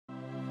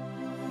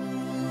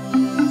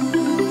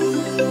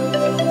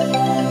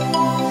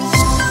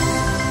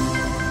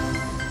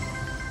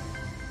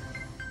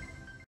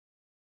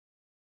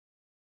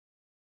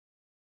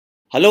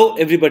Hello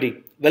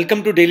everybody,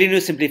 welcome to Daily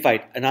News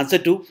Simplified, an answer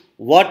to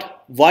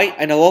what, why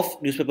and how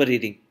of newspaper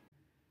reading.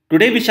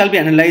 Today we shall be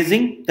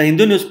analyzing the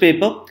Hindu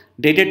newspaper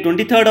dated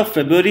 23rd of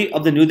February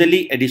of the New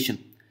Delhi edition.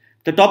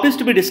 The topics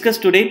to be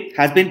discussed today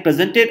has been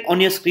presented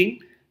on your screen.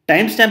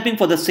 Timestamping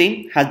for the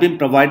same has been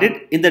provided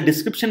in the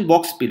description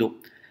box below.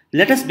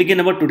 Let us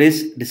begin our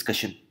today's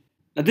discussion.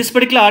 Now, this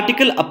particular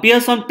article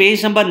appears on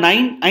page number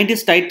 9 and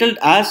is titled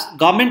as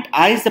Government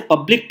Eyes the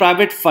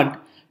Public-Private Fund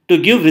to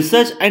give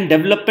research and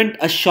development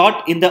a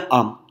shot in the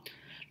arm.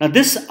 Now,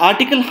 this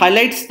article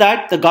highlights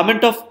that the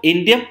government of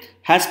India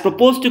has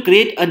proposed to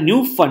create a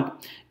new fund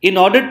in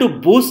order to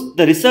boost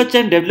the research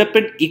and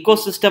development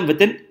ecosystem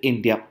within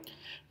India.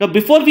 Now,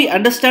 before we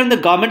understand the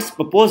government's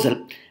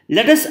proposal,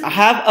 let us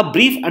have a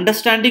brief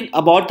understanding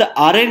about the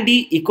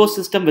R&D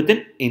ecosystem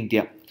within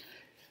India.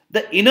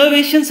 The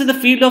innovations in the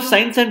field of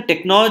science and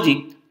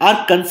technology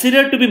are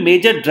considered to be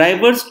major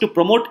drivers to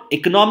promote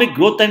economic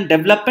growth and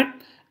development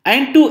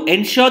and to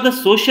ensure the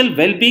social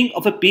well-being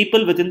of a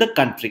people within the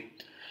country.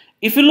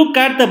 If you look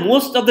at the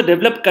most of the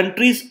developed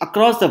countries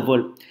across the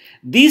world,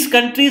 these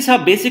countries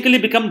have basically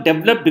become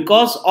developed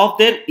because of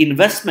their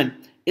investment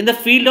in the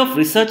field of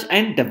research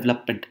and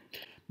development.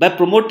 By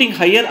promoting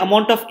higher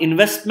amount of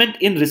investment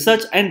in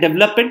research and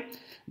development,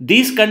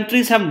 these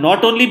countries have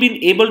not only been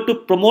able to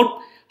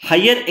promote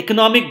higher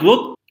economic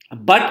growth,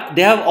 but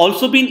they have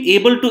also been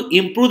able to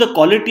improve the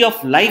quality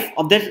of life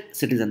of their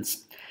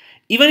citizens.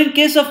 Even in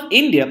case of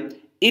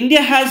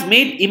India has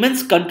made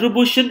immense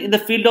contribution in the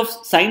field of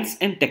science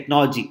and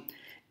technology.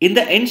 In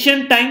the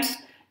ancient times,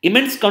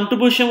 immense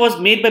contribution was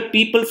made by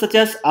people such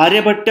as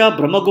Aryabhatta,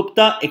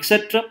 Brahmagupta,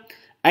 etc.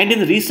 And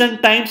in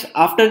recent times,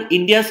 after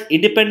India's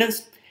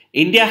independence,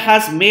 India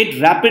has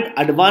made rapid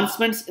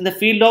advancements in the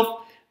field of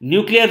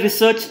nuclear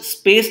research,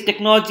 space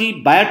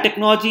technology,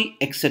 biotechnology,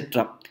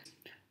 etc.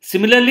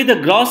 Similarly,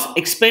 the gross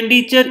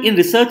expenditure in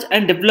research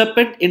and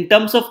development in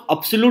terms of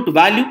absolute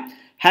value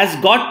has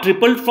got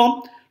tripled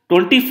from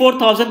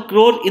 24,000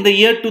 crore in the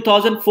year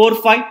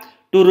 2004-05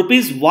 to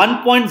rupees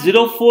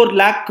 1.04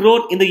 lakh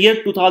crore in the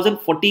year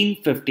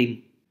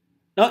 2014-15.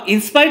 Now,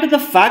 in spite of the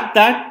fact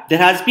that there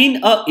has been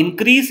an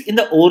increase in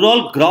the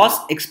overall gross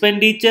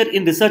expenditure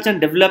in research and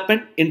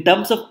development in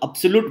terms of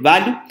absolute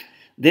value,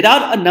 there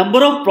are a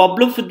number of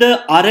problems with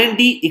the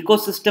R&D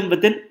ecosystem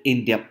within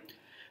India.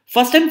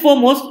 First and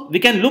foremost, we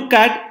can look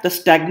at the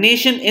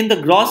stagnation in the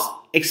gross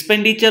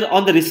expenditure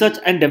on the research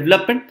and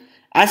development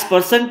as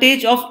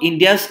percentage of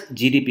India's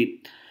GDP.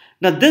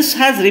 Now, this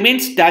has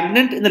remained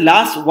stagnant in the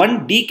last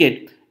one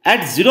decade at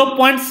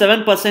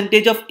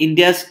 0.7% of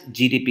India's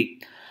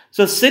GDP.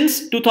 So,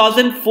 since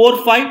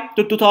 2004-05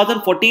 to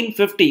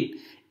 2014-15,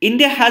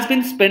 India has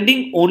been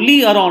spending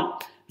only around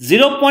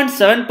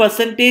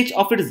 0.7%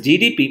 of its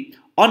GDP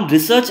on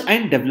research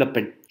and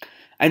development.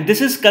 And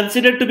this is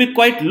considered to be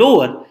quite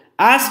lower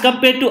as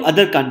compared to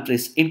other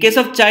countries. In case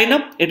of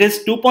China, it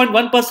is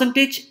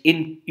 2.1%.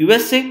 In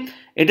USA,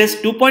 it is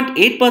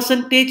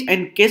 2.8%, and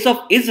in case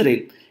of Israel,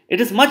 it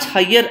is much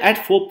higher at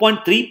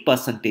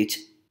 4.3%.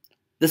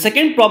 The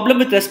second problem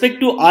with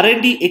respect to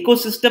R&D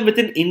ecosystem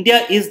within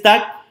India is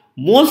that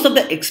most of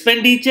the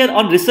expenditure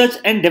on research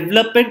and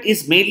development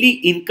is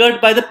mainly incurred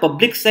by the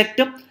public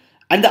sector,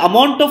 and the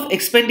amount of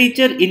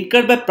expenditure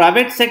incurred by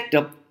private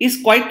sector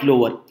is quite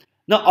lower.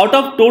 Now, out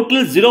of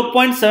total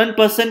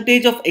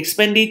 0.7% of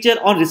expenditure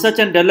on research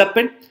and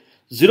development,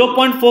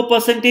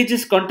 0.4%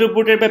 is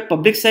contributed by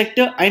public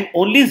sector and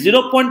only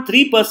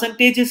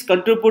 0.3% is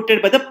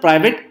contributed by the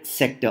private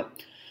sector.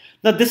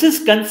 Now, this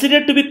is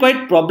considered to be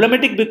quite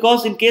problematic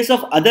because in case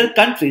of other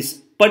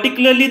countries,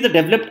 particularly the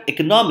developed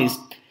economies,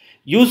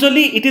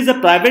 usually it is a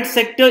private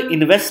sector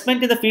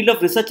investment in the field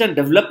of research and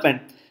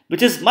development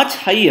which is much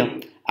higher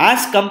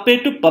as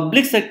compared to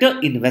public sector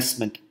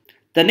investment.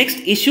 The next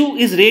issue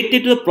is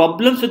related to the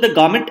problems with the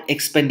government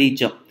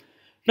expenditure.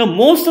 Now,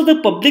 most of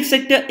the public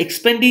sector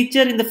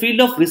expenditure in the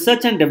field of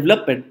research and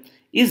development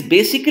is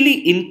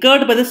basically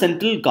incurred by the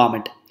central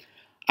government,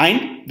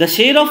 and the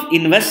share of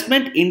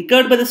investment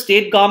incurred by the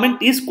state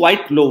government is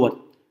quite lower.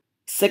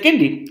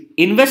 Secondly,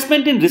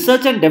 investment in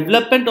research and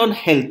development on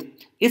health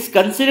is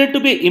considered to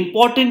be an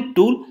important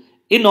tool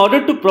in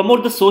order to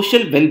promote the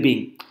social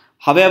well-being.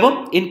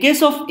 However, in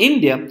case of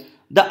India,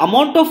 the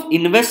amount of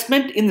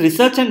investment in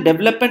research and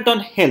development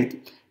on health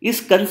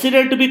is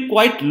considered to be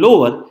quite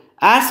lower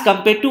as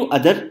compared to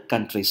other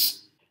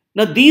countries.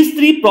 Now, these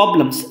three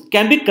problems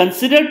can be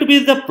considered to be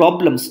the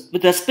problems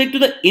with respect to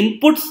the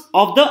inputs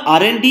of the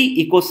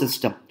R&D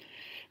ecosystem.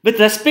 With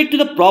respect to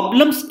the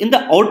problems in the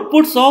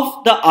outputs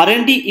of the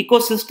R&D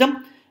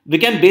ecosystem, we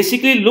can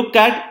basically look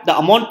at the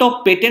amount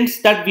of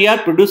patents that we are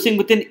producing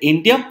within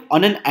India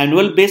on an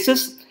annual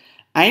basis.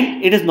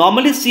 And it is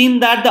normally seen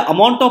that the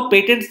amount of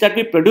patents that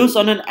we produce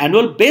on an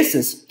annual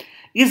basis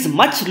is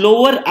much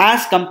lower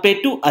as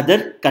compared to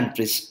other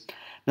countries.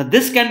 Now,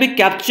 this can be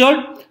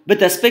captured with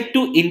respect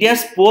to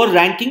India's poor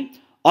ranking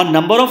on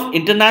number of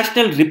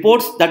international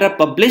reports that are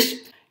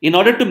published in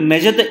order to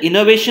measure the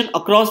innovation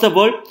across the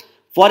world.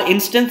 For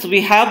instance,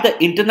 we have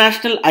the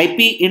International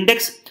IP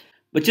Index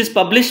which is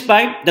published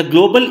by the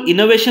Global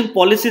Innovation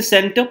Policy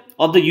Center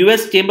of the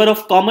US Chamber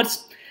of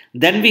Commerce.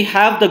 Then we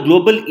have the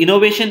Global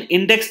Innovation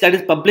Index that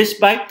is published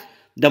by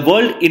the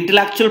World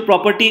Intellectual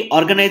Property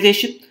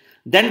Organization.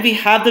 Then we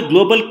have the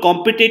Global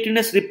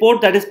Competitiveness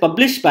Report that is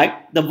published by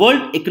the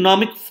World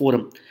Economic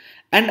Forum.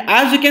 And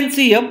as you can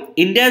see here,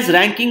 India's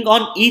ranking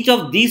on each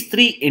of these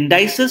three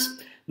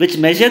indices which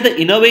measure the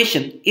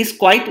innovation is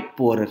quite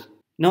poorer.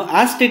 Now,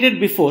 as stated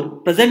before,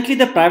 presently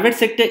the private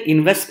sector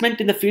investment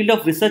in the field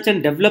of research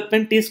and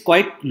development is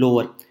quite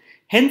lower.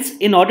 Hence,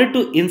 in order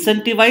to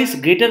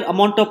incentivize greater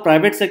amount of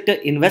private sector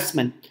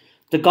investment,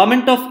 the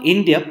Government of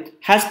India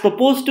has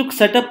proposed to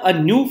set up a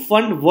new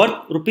fund worth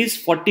Rs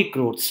 40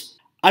 crores.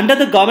 Under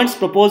the government's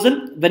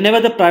proposal,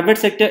 whenever the private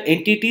sector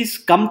entities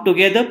come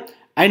together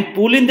and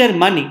pool in their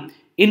money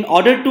in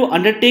order to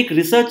undertake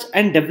research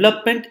and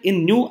development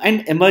in new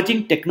and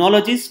emerging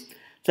technologies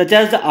such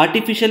as the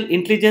artificial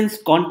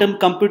intelligence, quantum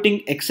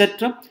computing,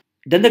 etc.,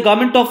 then the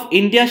Government of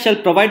India shall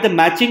provide the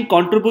matching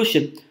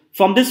contribution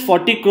from this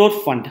 40 crore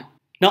fund.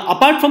 Now,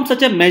 apart from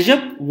such a measure,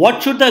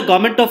 what should the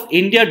Government of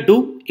India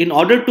do in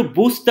order to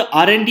boost the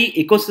R&D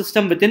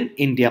ecosystem within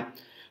India?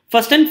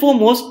 First and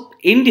foremost,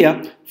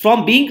 India,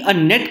 from being a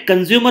net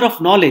consumer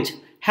of knowledge,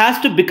 has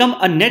to become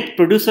a net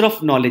producer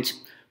of knowledge,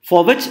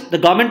 for which the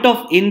Government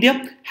of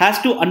India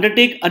has to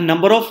undertake a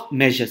number of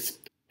measures.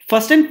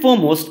 First and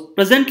foremost,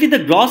 presently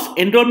the gross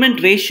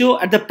enrollment ratio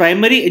at the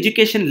primary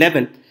education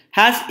level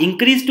has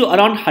increased to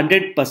around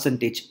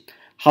 100%.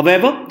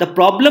 However, the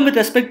problem with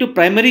respect to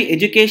primary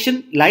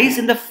education lies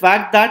in the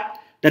fact that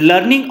the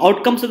learning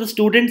outcomes of the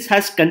students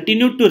has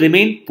continued to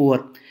remain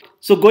poor.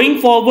 So going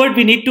forward,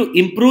 we need to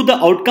improve the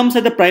outcomes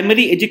at the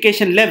primary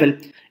education level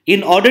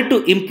in order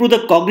to improve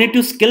the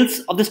cognitive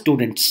skills of the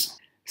students.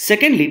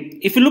 Secondly,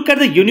 if you look at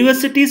the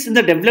universities in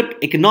the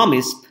developed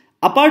economies,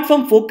 apart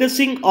from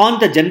focusing on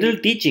the general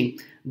teaching,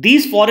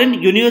 these foreign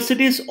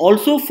universities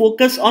also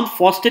focus on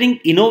fostering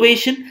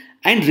innovation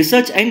and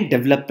research and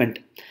development.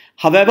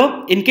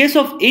 However, in case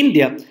of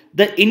India,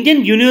 the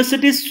Indian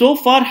universities so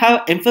far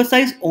have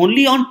emphasized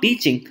only on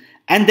teaching,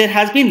 and there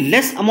has been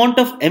less amount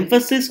of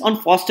emphasis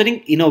on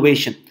fostering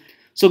innovation.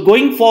 So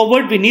going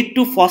forward, we need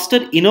to foster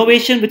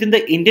innovation within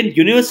the Indian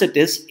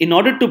universities in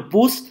order to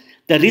boost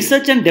the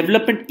research and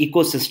development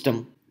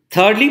ecosystem.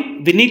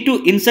 Thirdly, we need to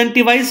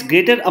incentivize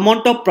greater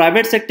amount of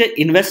private sector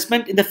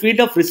investment in the field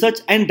of research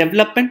and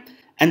development,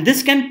 and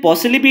this can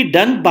possibly be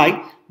done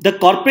by the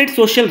corporate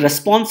social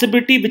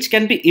responsibility which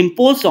can be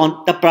imposed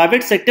on the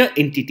private sector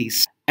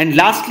entities. And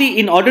lastly,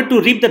 in order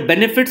to reap the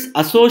benefits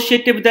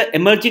associated with the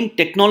emerging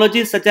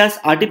technologies such as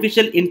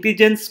artificial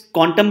intelligence,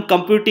 quantum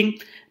computing,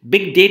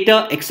 big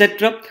data,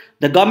 etc.,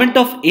 the Government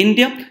of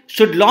India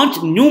should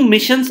launch new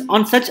missions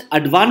on such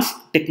advanced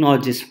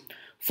technologies.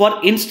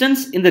 For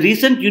instance, in the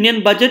recent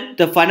Union Budget,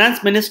 the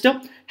Finance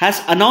Minister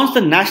has announced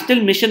the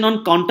National Mission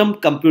on Quantum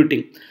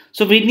Computing.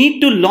 So we need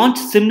to launch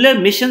similar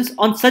missions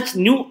on such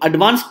new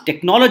advanced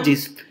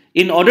technologies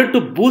in order to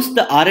boost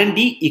the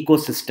R&D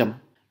ecosystem.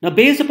 Now,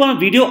 based upon a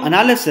video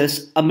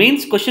analysis, a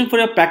mains question for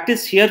your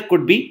practice here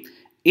could be,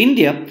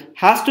 India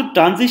has to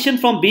transition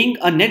from being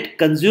a net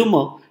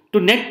consumer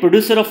to net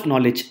producer of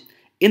knowledge.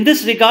 In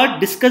this regard,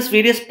 discuss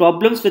various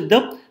problems with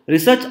the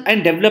research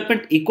and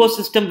development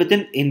ecosystem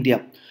within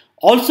India.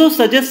 Also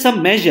suggest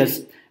some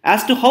measures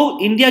as to how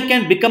India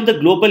can become the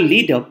global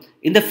leader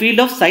in the field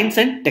of science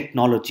and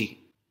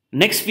technology.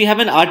 Next, we have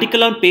an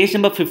article on page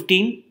number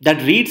 15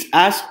 that reads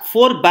as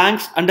 4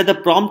 banks under the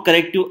prompt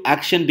corrective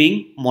action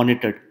being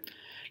monitored.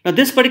 Now,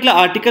 this particular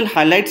article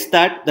highlights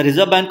that the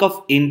Reserve Bank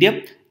of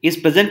India is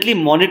presently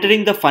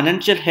monitoring the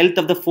financial health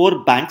of the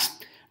 4 banks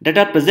that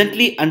are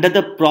presently under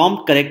the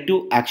prompt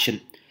corrective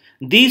action.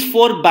 These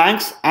 4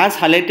 banks, as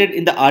highlighted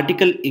in the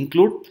article,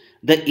 include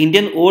the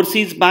Indian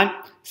Overseas Bank,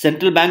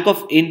 Central Bank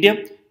of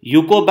India,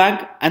 UCO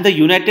Bank and the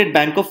United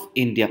Bank of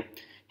India.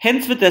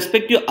 Hence, with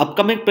respect to your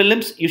upcoming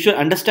prelims, you should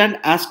understand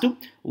as to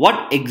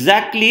what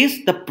exactly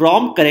is the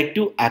prompt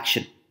corrective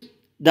action.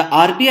 The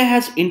RBI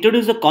has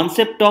introduced the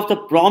concept of the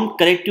prompt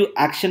corrective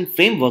action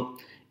framework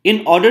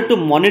in order to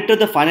monitor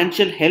the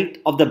financial health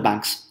of the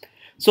banks.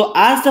 So,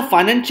 as the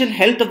financial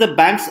health of the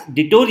banks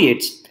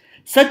deteriorates,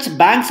 such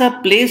banks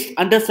are placed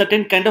under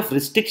certain kind of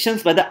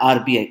restrictions by the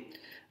RBI.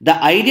 The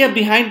idea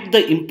behind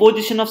the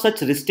imposition of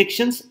such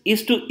restrictions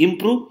is to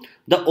improve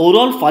the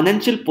overall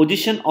financial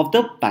position of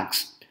the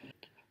banks.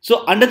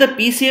 So under the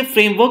PCA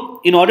framework,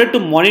 in order to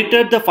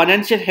monitor the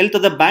financial health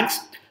of the banks,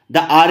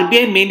 the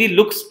RBI mainly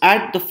looks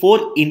at the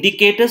 4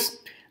 indicators.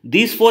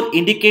 These 4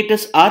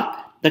 indicators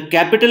are the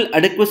capital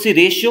adequacy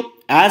ratio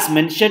as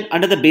mentioned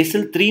under the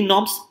Basel III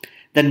norms,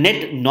 the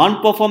net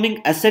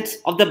non-performing assets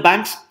of the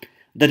banks,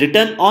 the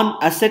return on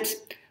assets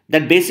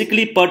that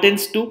basically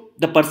pertains to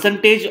the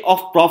percentage of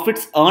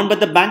profits earned by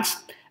the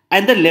banks,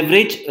 and the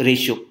leverage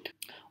ratio.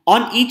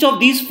 On each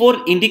of these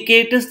 4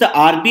 indicators, the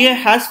RBI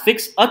has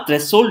fixed a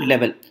threshold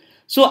level.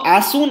 So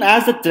as soon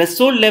as the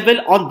threshold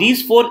level on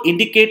these 4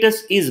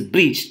 indicators is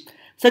breached,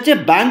 such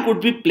a bank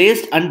would be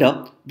placed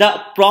under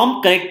the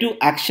prompt corrective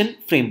action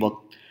framework.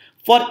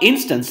 For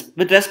instance,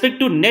 with respect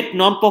to net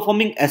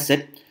non-performing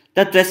asset,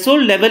 the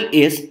threshold level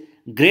is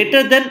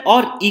greater than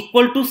or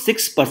equal to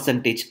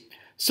 6%.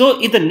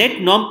 So if the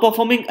net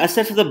non-performing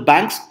assets of the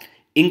banks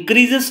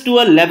increases to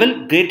a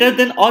level greater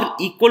than or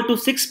equal to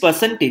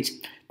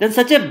 6%, then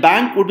such a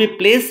bank would be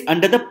placed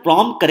under the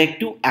prompt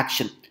corrective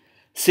action.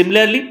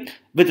 Similarly,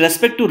 with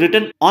respect to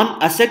return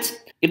on assets,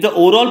 if the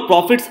overall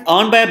profits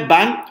earned by a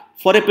bank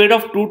for a period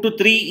of 2 to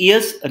 3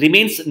 years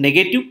remains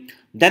negative,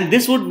 then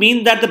this would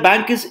mean that the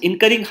bank is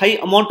incurring high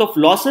amount of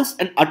losses,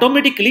 and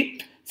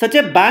automatically such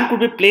a bank would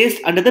be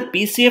placed under the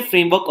PCA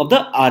framework of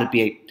the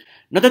RBI.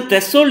 Now the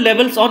threshold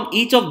levels on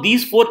each of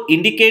these 4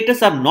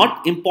 indicators are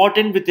not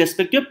important with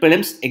respect to your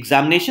prelims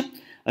examination.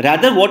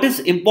 Rather, what is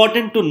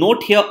important to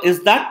note here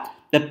is that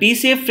the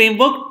PCA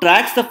framework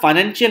tracks the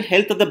financial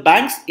health of the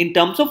banks in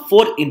terms of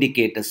 4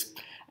 indicators.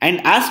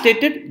 And as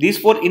stated, these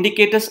 4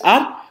 indicators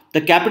are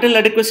the capital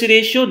adequacy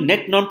ratio,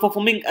 net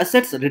non-performing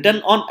assets,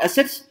 return on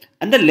assets,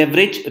 and the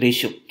leverage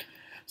ratio.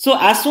 So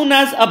as soon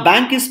as a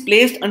bank is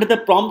placed under the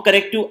prompt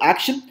corrective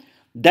action,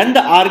 then the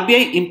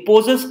RBI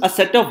imposes a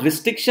set of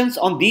restrictions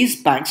on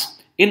these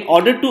banks in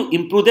order to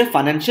improve their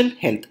financial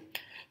health.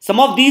 Some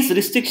of these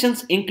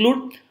restrictions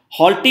include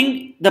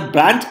halting the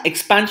branch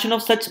expansion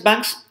of such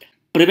banks,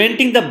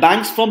 preventing the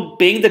banks from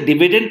paying the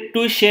dividend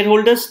to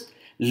shareholders,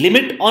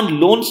 limit on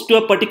loans to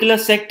a particular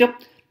sector.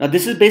 Now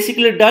this is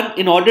basically done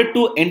in order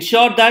to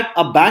ensure that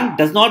a bank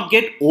does not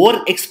get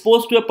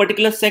overexposed to a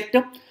particular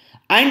sector,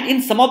 and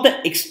in some of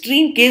the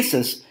extreme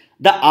cases,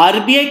 the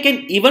RBI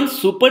can even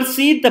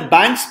supersede the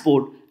bank's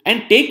board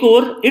and take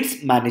over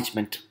its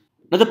management.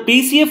 Now the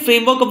PCA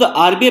framework of the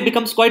RBI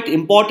becomes quite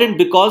important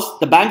because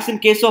the banks in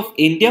case of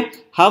India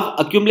have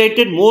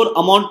accumulated more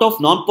amount of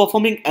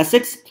non-performing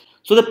assets.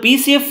 So the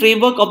PCA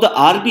framework of the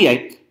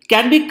RBI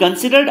can be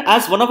considered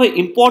as one of an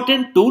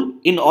important tool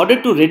in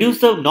order to reduce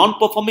the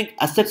non-performing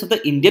assets of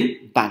the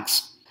Indian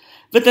banks.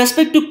 With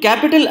respect to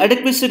capital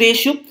adequacy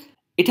ratio,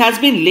 it has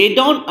been laid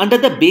down under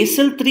the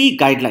Basel III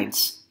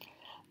guidelines.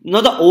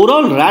 Now the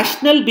overall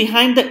rationale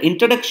behind the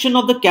introduction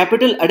of the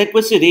capital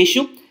adequacy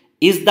ratio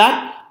is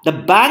that the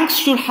banks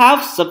should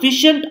have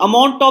sufficient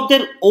amount of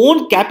their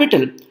own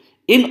capital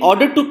in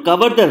order to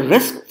cover the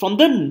risk from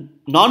the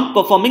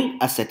non-performing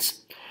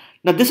assets.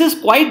 Now this is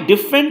quite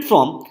different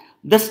from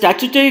the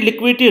statutory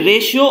liquidity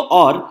ratio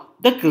or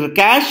the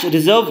cash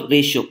reserve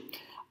ratio.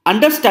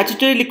 Under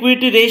statutory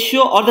liquidity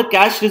ratio or the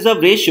cash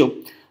reserve ratio,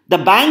 the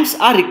banks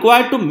are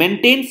required to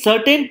maintain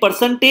certain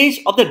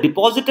percentage of the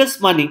depositors'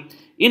 money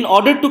in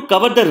order to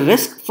cover the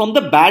risk from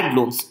the bad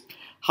loans.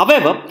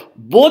 However,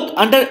 both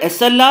under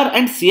SLR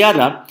and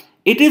CRR,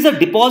 it is a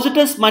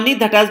depositor's money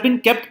that has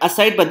been kept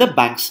aside by the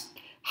banks.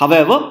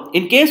 However,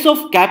 in case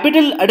of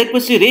capital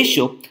adequacy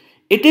ratio,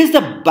 it is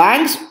the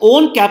bank's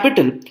own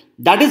capital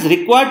that is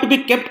required to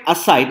be kept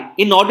aside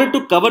in order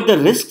to cover the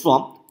risk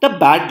from the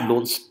bad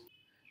loans.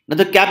 Now,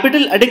 the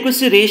capital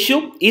adequacy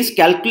ratio is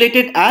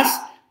calculated as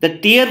the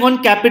Tier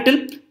 1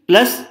 capital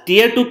plus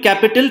Tier 2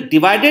 capital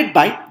divided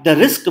by the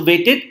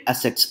risk-weighted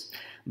assets,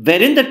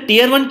 wherein the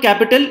Tier 1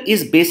 capital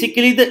is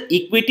basically the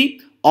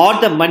equity or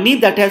the money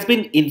that has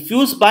been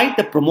infused by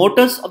the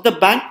promoters of the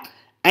bank,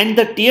 and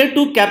the Tier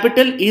 2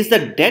 capital is the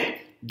debt,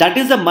 that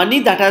is the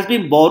money that has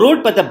been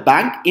borrowed by the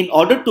bank in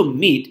order to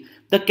meet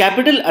the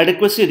capital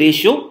adequacy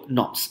ratio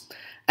norms.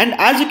 And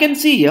as you can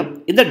see here,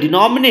 in the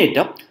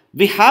denominator,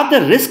 we have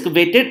the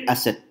risk-weighted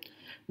asset.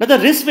 Now the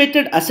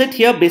risk-weighted asset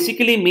here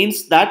basically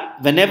means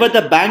that whenever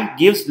the bank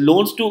gives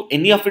loans to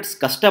any of its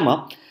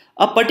customer,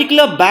 a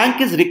particular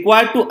bank is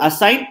required to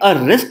assign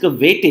a risk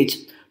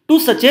weightage to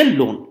such a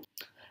loan.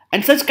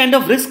 And such kind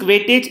of risk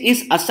weightage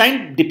is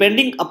assigned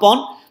depending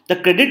upon the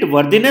credit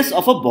worthiness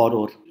of a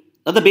borrower.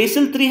 Now the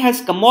Basel III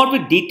has come out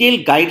with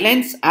detailed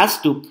guidelines as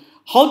to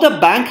how the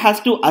bank has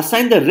to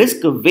assign the risk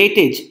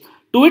weightage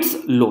to its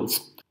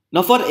loans.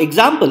 Now for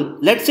example,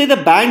 let's say the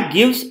bank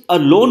gives a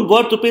loan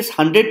worth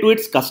 ₹100 to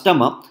its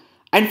customer,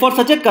 and for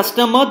such a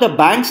customer the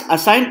banks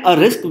assign a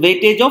risk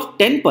weightage of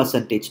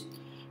 10%.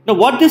 Now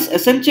what this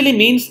essentially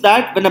means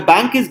that when a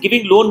bank is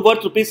giving loan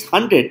worth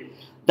 ₹100,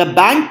 the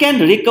bank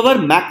can recover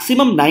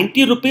maximum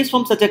 90 rupees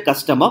from such a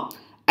customer,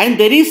 and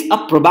there is a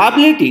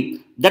probability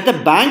that the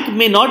bank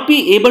may not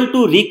be able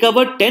to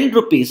recover 10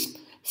 rupees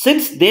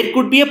since there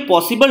could be a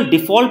possible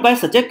default by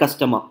such a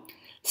customer.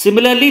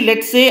 Similarly,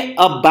 let's say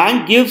a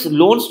bank gives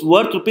loans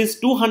worth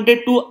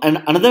 ₹200 to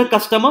another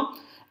customer,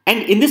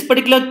 and in this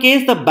particular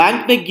case the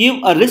bank may give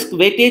a risk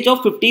weightage of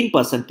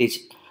 15%.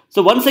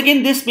 So once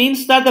again this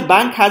means that the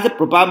bank has a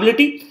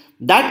probability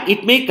that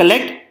it may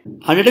collect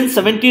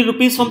 170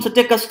 rupees from such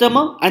a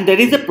customer, and there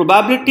is a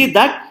probability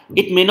that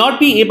it may not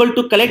be able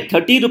to collect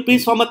 30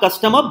 rupees from a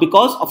customer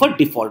because of a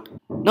default.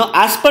 Now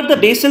as per the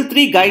Basel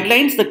III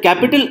guidelines, the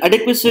capital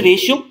adequacy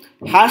ratio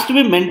has to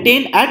be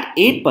maintained at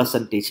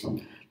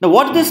 8%. Now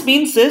what this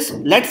means is,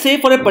 let's say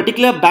for a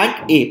particular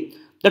bank A,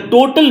 the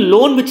total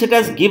loan which it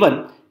has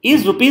given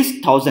is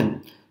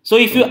 ₹1000. So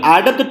if you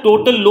add up the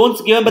total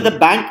loans given by the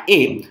bank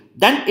A,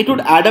 then it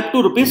would add up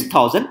to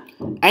 ₹1000.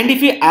 And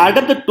if you add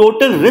up the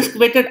total risk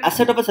weighted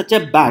asset of such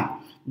a bank,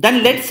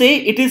 then let's say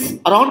it is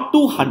around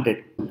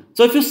 200.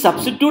 So if you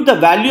substitute the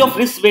value of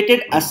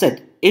risk-weighted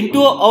asset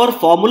into our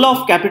formula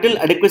of capital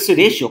adequacy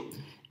ratio,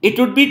 it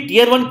would be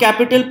tier 1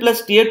 capital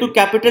plus tier 2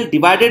 capital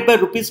divided by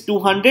rupees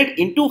 200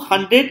 into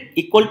 100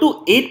 equal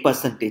to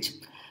 8%.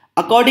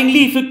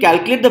 Accordingly, if you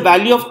calculate the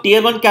value of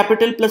tier 1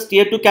 capital plus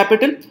tier 2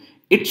 capital,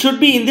 it should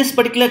be in this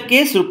particular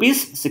case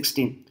rupees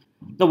 16.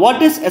 Now what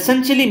this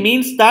essentially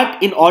means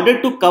that in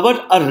order to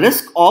cover a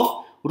risk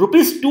of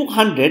rupees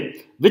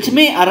 200 which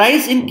may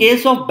arise in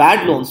case of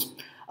bad loans,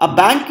 a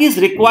bank is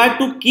required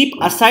to keep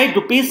aside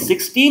rupees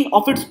 16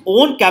 of its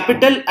own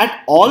capital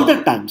at all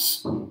the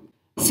times.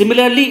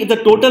 Similarly, if the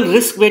total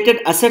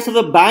risk-weighted assets of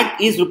the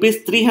bank is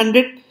rupees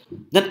 300,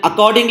 then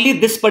accordingly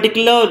this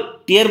particular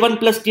tier 1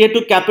 plus tier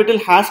 2 capital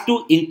has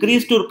to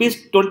increase to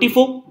rupees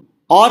 24.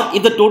 Or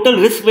if the total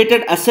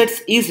risk-weighted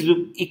assets is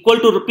equal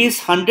to rupees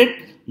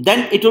 100,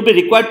 then it will be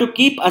required to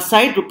keep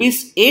aside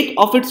rupees 8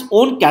 of its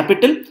own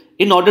capital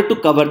in order to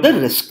cover the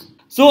risk.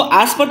 So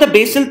as per the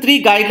Basel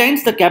III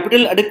guidelines, the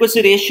capital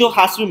adequacy ratio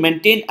has to be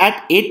maintained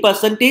at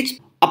 8%.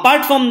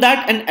 Apart from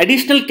that, an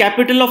additional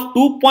capital of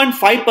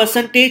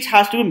 2.5%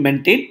 has to be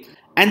maintained,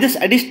 and this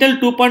additional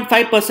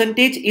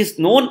 2.5% is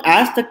known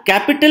as the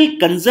capital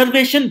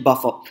conservation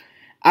buffer.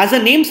 As the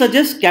name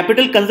suggests,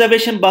 capital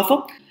conservation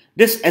buffer,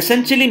 this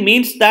essentially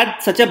means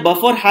that such a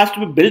buffer has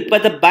to be built by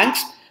the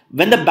banks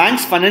when the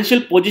bank's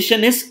financial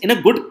position is in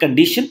a good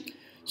condition.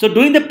 So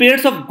during the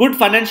periods of good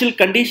financial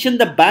condition,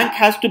 the bank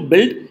has to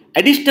build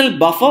additional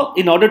buffer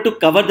in order to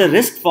cover the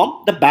risk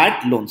from the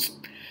bad loans.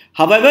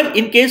 However,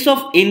 in case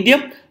of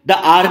India, the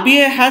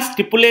RBI has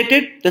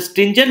stipulated the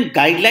stringent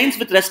guidelines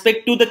with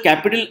respect to the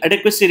capital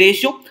adequacy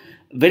ratio,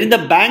 wherein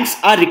the banks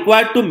are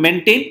required to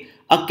maintain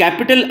a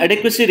capital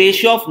adequacy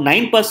ratio of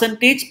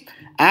 9%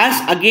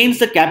 as against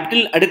the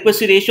capital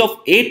adequacy ratio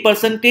of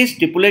 8%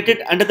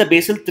 stipulated under the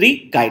Basel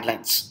III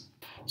guidelines.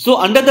 So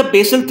under the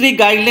Basel III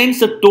guidelines,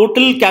 the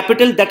total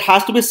capital that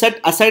has to be set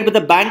aside by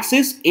the banks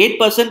is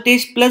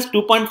 8% plus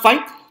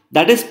 2.5,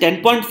 that is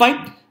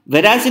 10.5.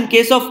 Whereas in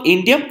case of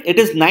India, it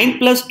is 9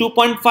 plus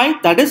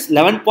 2.5, that is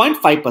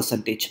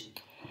 11.5%.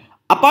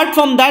 Apart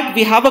from that,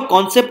 we have a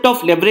concept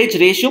of leverage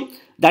ratio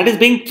that is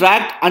being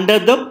tracked under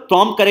the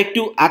prompt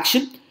corrective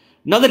action.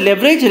 Now the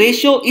leverage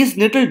ratio is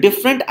little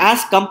different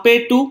as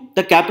compared to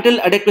the capital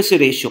adequacy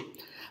ratio.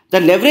 The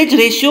leverage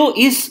ratio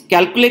is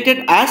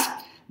calculated as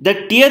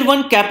the tier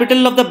 1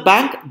 capital of the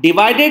bank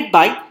divided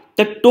by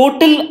the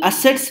total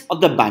assets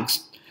of the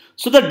banks.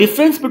 So the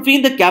difference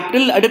between the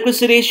capital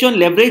adequacy ratio and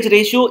leverage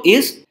ratio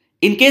is,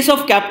 in case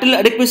of capital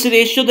adequacy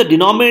ratio, the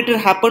denominator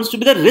happens to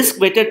be the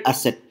risk-weighted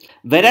asset.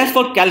 Whereas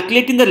for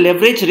calculating the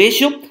leverage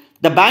ratio,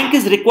 the bank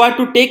is required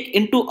to take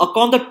into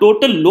account the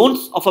total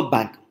loans of a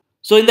bank.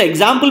 So in the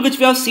example which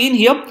we have seen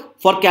here,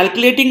 for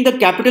calculating the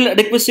capital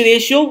adequacy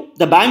ratio,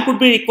 the bank would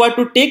be required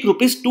to take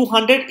rupees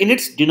 200 in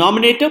its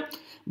denominator.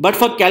 But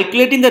for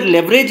calculating the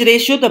leverage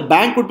ratio, the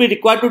bank would be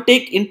required to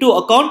take into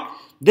account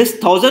this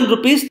 1000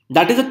 rupees,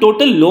 that is the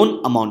total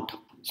loan amount.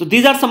 So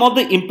these are some of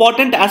the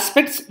important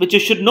aspects which you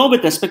should know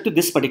with respect to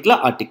this particular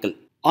article.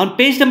 On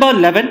page number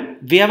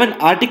 11, we have an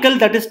article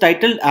that is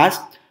titled as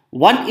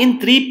 1 in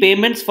 3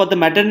 payments for the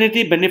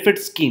maternity benefit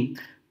scheme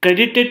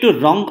credited to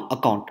wrong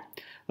account.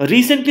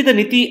 Recently, the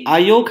Niti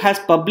Aayog has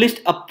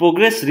published a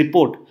progress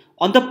report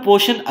on the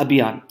Poshan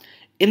Abhiyan.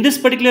 In this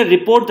particular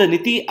report, the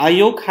Niti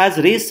Aayog has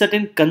raised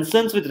certain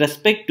concerns with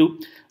respect to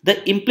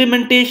the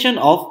implementation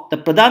of the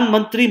Pradhan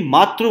Mantri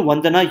Matru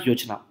Vandana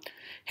Yojana.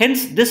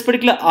 Hence, this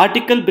particular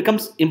article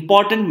becomes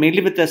important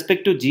mainly with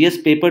respect to GS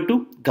Paper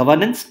 2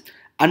 governance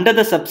under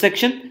the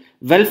subsection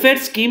welfare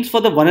schemes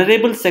for the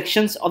vulnerable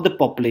sections of the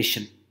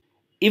population.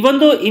 Even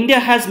though India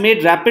has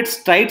made rapid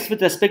strides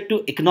with respect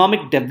to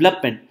economic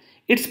development,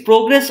 its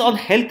progress on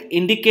health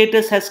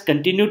indicators has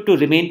continued to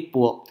remain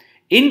poor.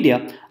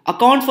 India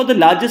accounts for the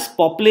largest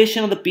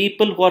population of the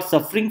people who are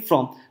suffering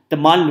from the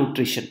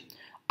malnutrition.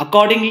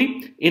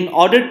 Accordingly, in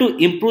order to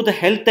improve the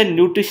health and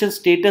nutrition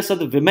status of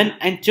the women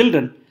and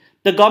children,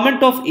 the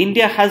Government of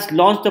India has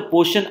launched the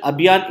Poshan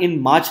Abhiyan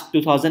in March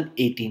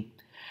 2018.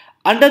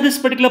 Under this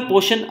particular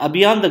Poshan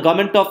Abhiyan, the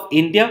Government of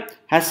India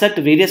has set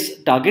various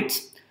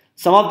targets.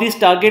 Some of these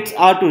targets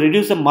are to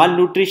reduce the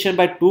malnutrition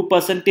by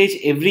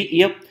 2% every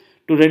year,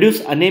 to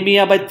reduce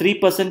anemia by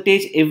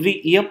 3%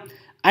 every year,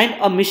 and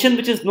a mission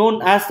which is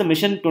known as the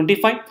Mission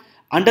 25.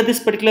 Under this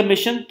particular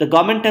mission, the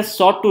government has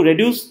sought to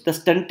reduce the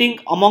stunting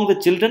among the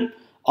children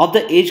of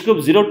the age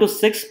group 0 to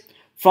 6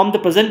 from the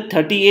present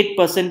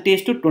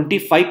 38% to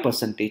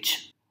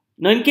 25%.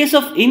 Now, in case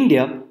of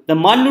India, the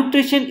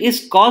malnutrition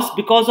is caused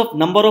because of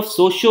number of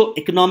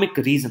socio-economic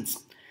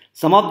reasons.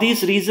 Some of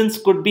these reasons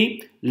could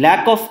be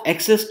lack of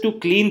access to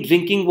clean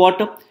drinking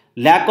water,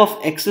 lack of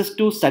access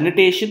to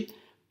sanitation,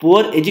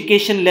 poor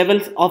education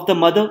levels of the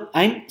mother,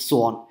 and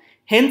so on.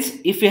 Hence,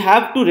 if we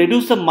have to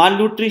reduce the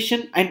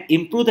malnutrition and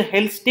improve the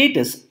health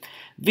status,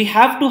 we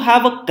have to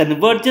have a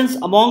convergence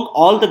among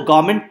all the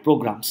government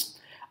programs.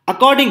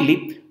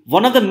 Accordingly,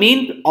 one of the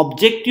main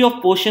objectives of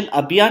Poshan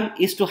Abhiyan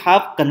is to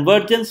have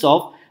convergence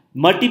of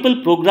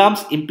multiple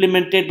programs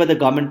implemented by the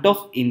Government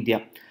of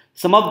India.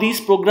 Some of these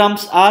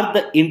programs are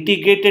the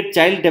Integrated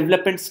Child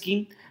Development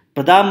Scheme,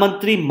 Pradhan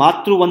Mantri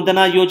Matru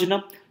Vandana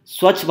Yojana,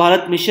 Swachh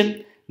Bharat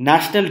Mission,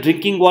 National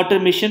Drinking Water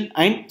Mission,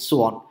 and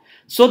so on.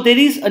 So there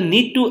is a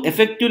need to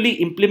effectively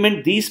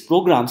implement these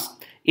programs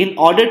in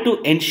order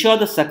to ensure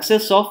the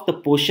success of the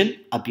Poshan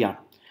Abhiyan.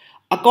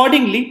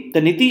 Accordingly,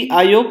 the Niti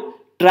Aayog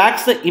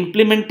tracks the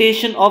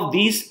implementation of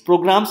these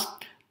programs,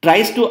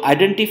 tries to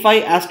identify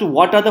as to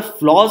what are the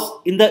flaws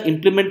in the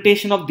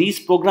implementation of these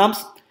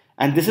programs,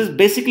 and this is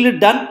basically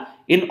done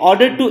in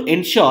order to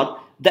ensure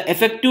the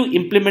effective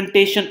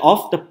implementation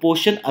of the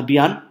Poshan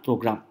Abhiyan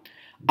program.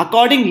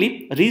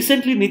 Accordingly,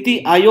 recently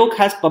Niti Aayog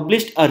has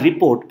published a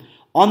report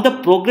on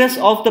the progress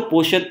of the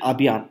Poshan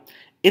Abhiyan.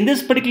 In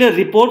this particular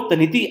report, the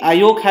Niti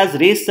Aayog has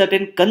raised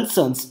certain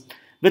concerns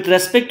with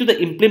respect to the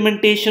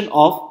implementation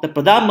of the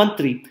Pradhan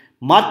Mantri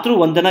Matru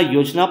Vandana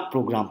Yojana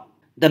program.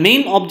 The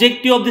main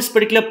objective of this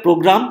particular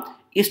program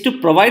is to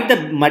provide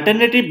the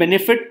maternity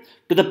benefit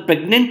to the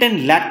pregnant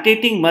and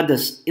lactating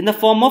mothers in the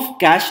form of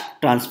cash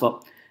transfer.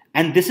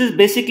 And this is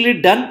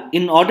basically done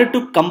in order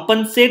to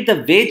compensate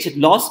the wage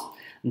loss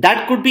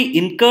that could be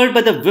incurred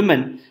by the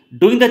women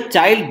during the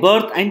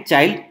childbirth and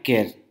child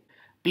care.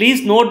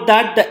 Please note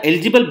that the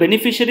eligible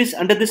beneficiaries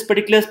under this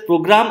particular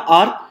program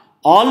are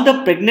all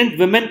the pregnant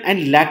women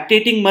and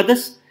lactating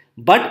mothers,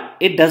 but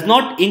it does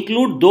not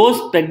include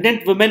those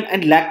pregnant women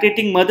and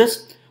lactating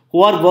mothers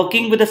who are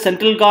working with the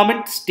central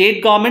government,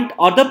 state government,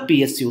 or the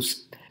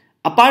PSUs.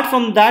 Apart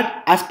from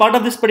that, as part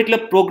of this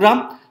particular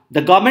program,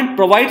 the government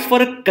provides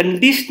for a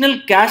conditional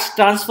cash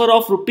transfer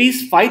of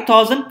rupees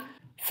 5,000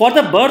 for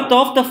the birth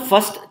of the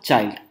first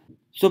child.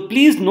 So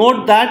please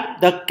note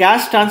that the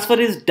cash transfer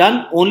is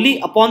done only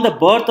upon the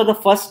birth of the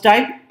first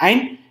child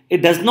and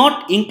it does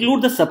not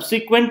include the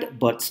subsequent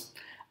births.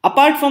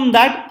 Apart from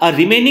that, a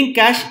remaining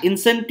cash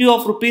incentive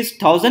of rupees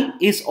 1,000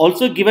 is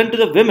also given to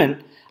the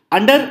women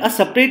under a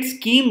separate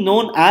scheme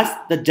known as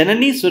the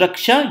Janani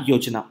Suraksha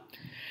Yojana.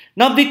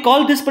 Now we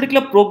call this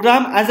particular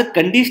program as a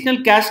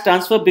conditional cash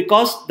transfer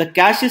because the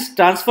cash is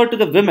transferred to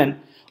the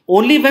women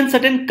only when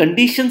certain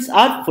conditions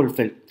are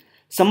fulfilled.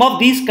 Some of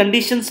these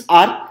conditions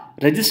are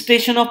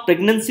registration of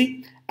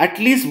pregnancy, at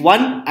least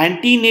one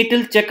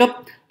antenatal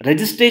checkup,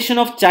 registration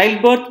of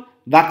childbirth,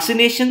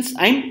 vaccinations,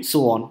 and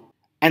so on.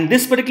 And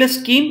this particular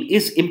scheme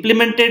is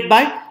implemented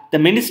by the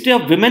Ministry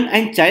of Women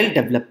and Child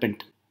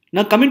Development.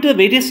 Now coming to the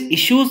various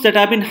issues that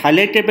have been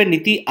highlighted by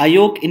Niti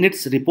Aayog in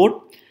its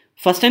report,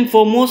 first and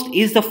foremost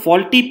is the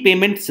faulty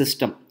payment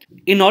system.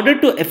 In order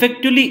to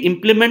effectively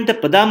implement the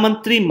Pradhan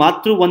Mantri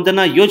Matru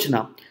Vandana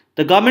Yojana,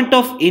 the Government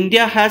of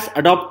India has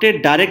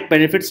adopted direct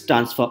benefits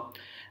transfer.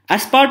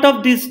 As part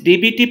of this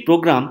DBT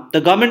program, the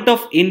Government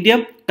of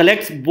India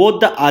collects both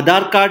the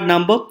Aadhaar card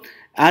number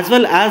as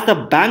well as the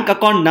bank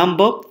account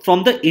number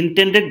from the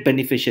intended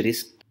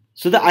beneficiaries.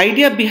 So the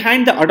idea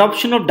behind the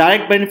adoption of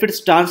direct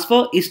benefits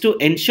transfer is to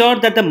ensure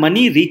that the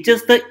money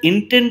reaches the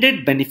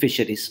intended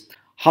beneficiaries.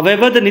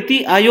 However, the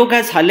Niti Aayog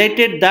has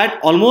highlighted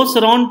that almost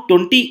around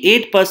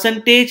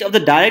 28% of the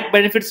direct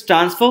benefits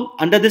transfer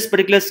under this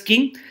particular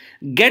scheme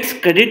gets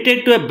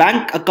credited to a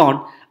bank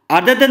account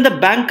other than the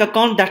bank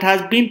account that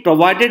has been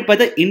provided by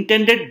the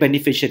intended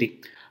beneficiary.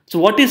 So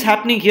what is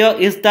happening here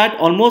is that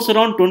almost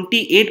around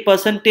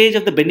 28%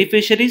 of the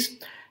beneficiaries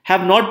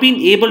have not been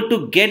able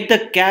to get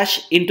the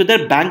cash into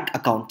their bank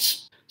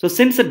accounts. So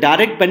since the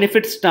direct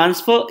benefits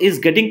transfer is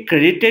getting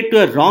credited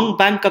to a wrong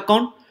bank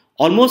account,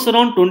 almost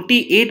around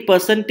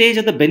 28%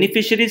 of the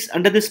beneficiaries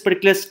under this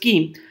particular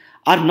scheme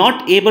are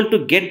not able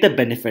to get the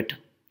benefit.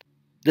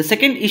 The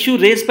second issue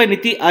raised by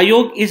Niti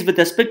Aayog is with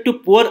respect to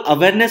poor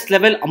awareness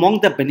level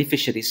among the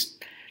beneficiaries.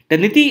 The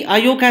Niti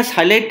Aayog has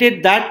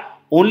highlighted that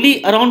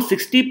only around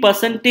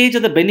 60%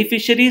 of the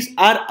beneficiaries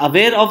are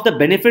aware of the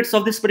benefits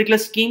of this particular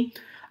scheme,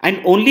 and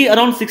only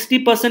around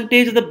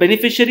 60% of the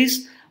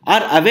beneficiaries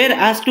are aware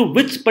as to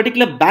which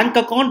particular bank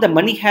account the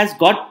money has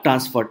got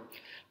transferred.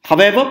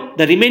 However,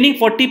 the remaining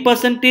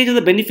 40% of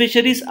the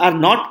beneficiaries are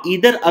not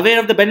either aware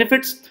of the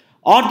benefits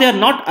or they are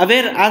not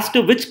aware as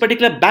to which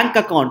particular bank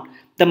account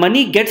the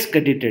money gets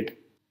credited.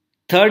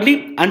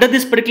 Thirdly, under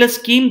this particular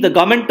scheme, the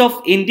Government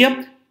of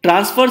India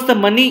transfers the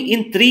money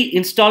in 3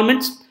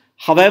 installments.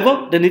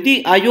 However, the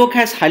Niti Aayog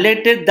has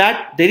highlighted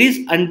that there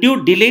is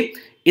undue delay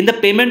in the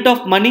payment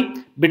of money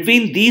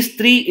between these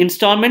 3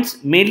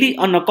 installments, mainly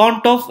on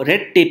account of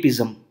red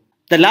tapeism.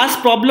 The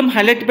last problem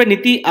highlighted by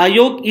Niti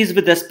Aayog is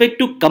with respect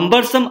to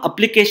cumbersome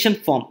application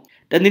form.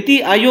 The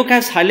Niti Aayog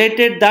has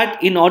highlighted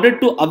that in order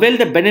to avail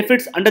the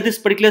benefits under this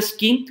particular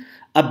scheme,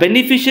 a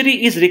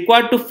beneficiary is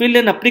required to fill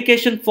an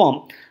application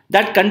form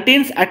that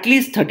contains at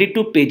least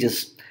 32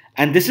 pages,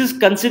 and this is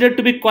considered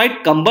to be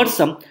quite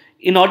cumbersome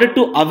in order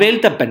to avail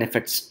the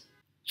benefits.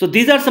 So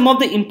these are some of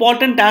the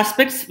important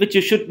aspects which you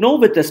should know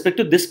with respect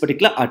to this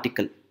particular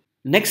article.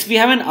 Next, we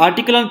have an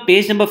article on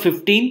page number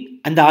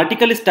 15, and the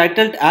article is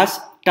titled as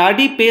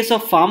Tardy Pace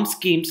of Farm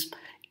Schemes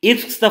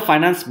Irks the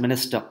Finance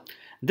Minister.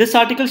 This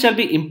article shall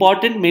be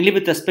important mainly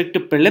with respect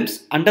to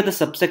prelims under the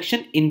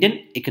subsection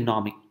Indian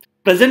Economy.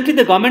 Presently,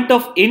 the government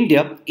of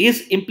India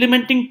is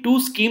implementing two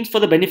schemes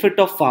for the benefit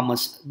of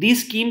farmers.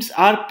 These schemes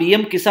are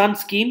PM Kisan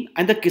scheme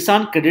and the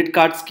Kisan credit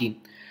card scheme.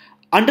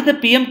 Under the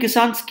PM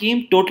Kisan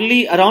scheme,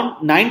 totally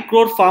around 9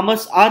 crore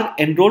farmers are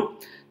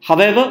enrolled.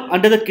 However,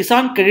 under the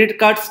Kisan credit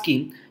card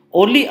scheme,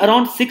 only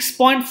around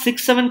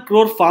 6.67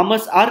 crore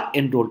farmers are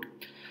enrolled.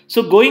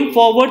 So going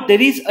forward,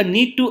 there is a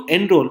need to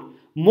enroll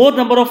more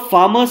number of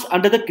farmers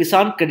under the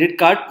Kisan credit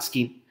card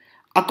scheme.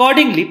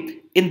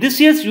 Accordingly, in this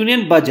year's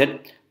union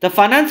budget, the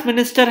finance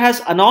minister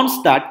has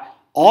announced that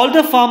all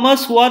the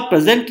farmers who are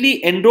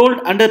presently enrolled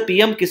under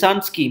PM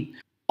Kisan scheme,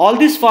 all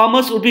these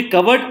farmers would be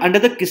covered under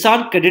the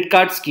Kisan credit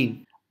card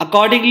scheme.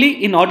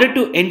 Accordingly, in order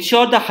to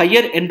ensure the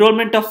higher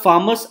enrollment of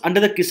farmers under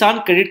the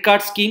Kisan credit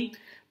card scheme,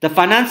 the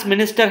finance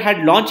minister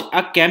had launched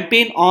a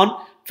campaign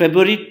on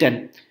February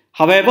 10.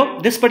 However,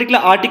 this particular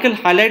article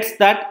highlights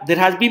that there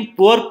has been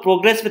poor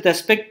progress with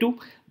respect to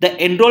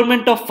the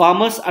enrollment of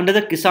farmers under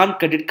the Kisan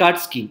credit card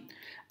scheme.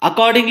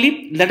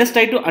 Accordingly, let us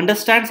try to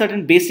understand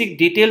certain basic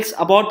details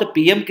about the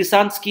PM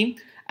Kisan scheme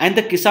and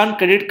the Kisan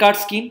credit card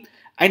scheme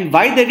and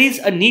why there is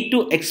a need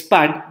to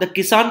expand the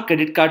Kisan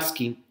credit card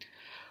scheme.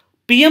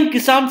 PM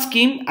Kisan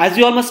scheme, as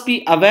you all must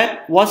be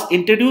aware, was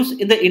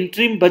introduced in the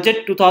interim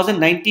budget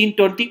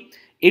 2019-20.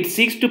 It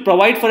seeks to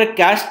provide for a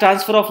cash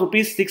transfer of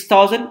rupees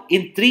 6,000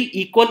 in 3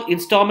 equal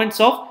installments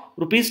of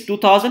rupees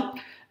 2,000.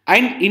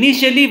 And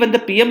initially, when the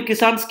PM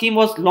Kisan scheme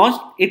was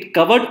launched, it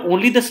covered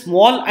only the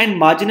small and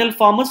marginal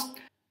farmers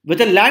with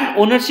a land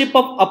ownership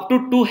of up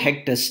to 2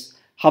 hectares.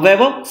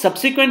 However,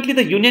 subsequently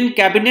the Union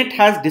Cabinet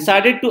has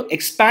decided to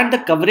expand the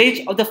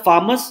coverage of the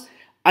farmers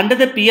under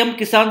the PM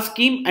Kisan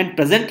scheme, and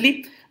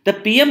presently the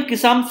PM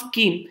Kisan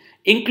scheme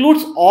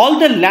includes all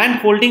the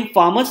land holding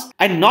farmers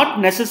and not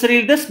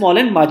necessarily the small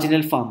and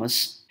marginal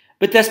farmers.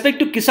 With respect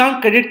to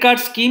Kisan credit card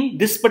scheme,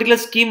 this particular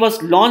scheme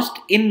was launched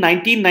in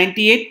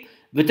 1998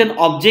 with an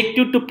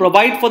objective to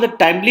provide for the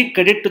timely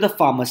credit to the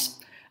farmers.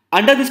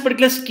 Under this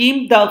particular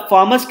scheme, the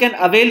farmers can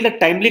avail the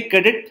timely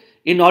credit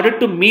in order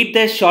to meet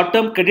their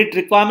short-term credit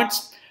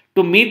requirements,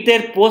 to meet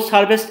their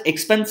post-harvest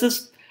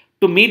expenses,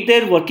 to meet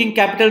their working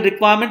capital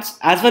requirements,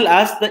 as well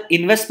as the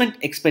investment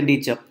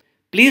expenditure.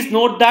 Please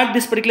note that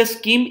this particular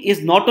scheme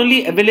is not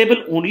only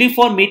available only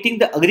for meeting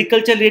the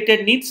agriculture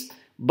related needs,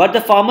 but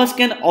the farmers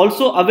can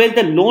also avail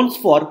the loans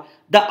for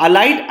the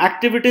allied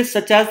activities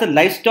such as the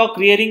livestock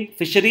rearing,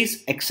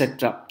 fisheries,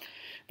 etc.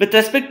 With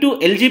respect to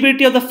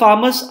eligibility of the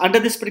farmers under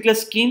this particular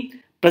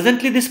scheme,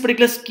 presently this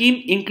particular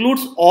scheme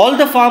includes all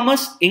the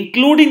farmers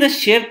including the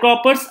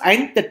sharecroppers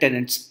and the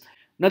tenants.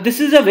 Now this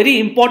is a very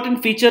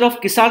important feature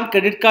of Kisan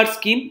credit card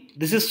scheme.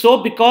 This is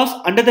so because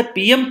under the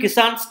PM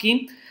Kisan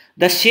scheme,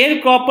 the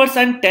sharecroppers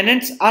and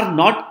tenants are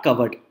not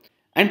covered.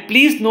 And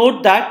please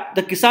note that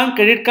the Kisan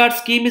credit card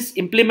scheme is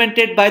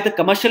implemented by the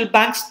commercial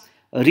banks,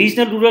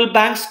 regional rural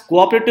banks,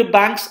 cooperative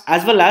banks,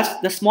 as well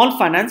as the small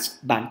finance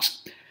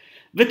banks.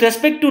 With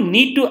respect to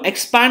need to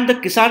expand the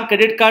Kisan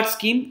credit card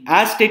scheme,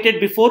 as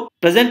stated before,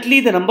 presently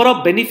the number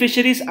of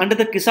beneficiaries under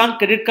the Kisan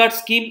credit card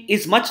scheme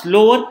is much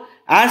lower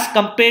as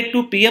compared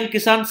to PM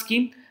Kisan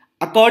scheme.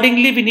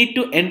 Accordingly, we need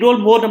to enroll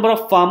more number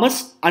of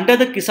farmers under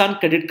the Kisan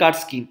credit card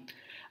scheme.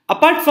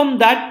 Apart from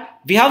that,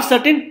 we have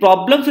certain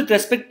problems with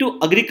respect to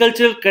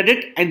agricultural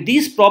credit, and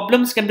these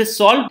problems can be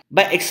solved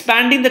by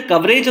expanding the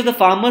coverage of the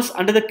farmers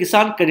under the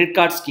Kisan credit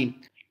card scheme.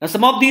 Now,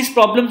 some of these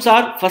problems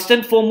are, first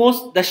and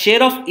foremost, the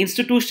share of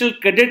institutional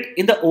credit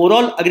in the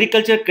overall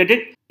agriculture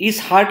credit is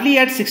hardly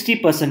at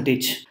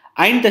 60%,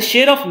 and the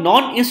share of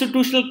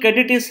non-institutional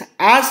credit is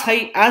as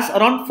high as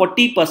around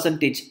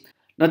 40%.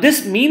 Now,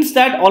 this means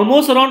that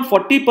almost around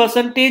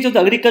 40% of the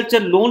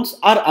agriculture loans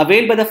are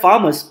availed by the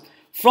farmers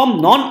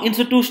from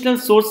non-institutional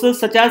sources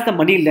such as the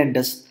money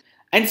lenders.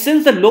 And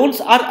since the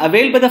loans are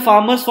availed by the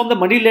farmers from the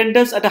money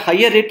lenders at a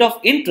higher rate of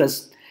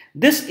interest,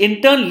 this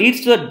in turn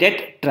leads to a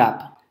debt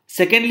trap.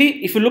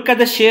 Secondly, if you look at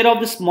the share of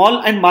the small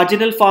and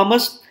marginal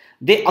farmers,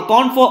 they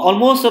account for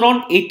almost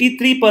around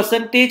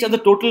 83% of the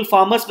total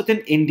farmers within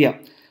India.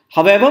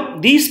 However,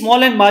 these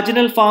small and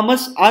marginal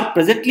farmers are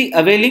presently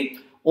availing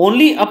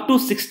only up to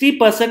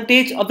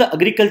 60% of the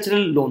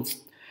agricultural loans.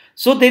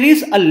 So there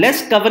is a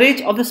less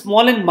coverage of the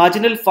small and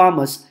marginal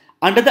farmers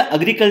under the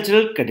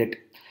agricultural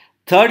credit.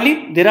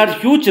 Thirdly, there are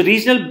huge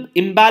regional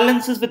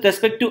imbalances with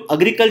respect to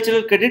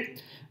agricultural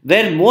credit,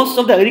 where most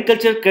of the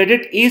agricultural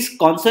credit is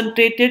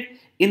concentrated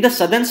in the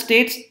southern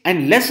states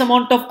and less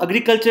amount of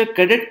agriculture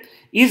credit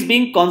is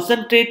being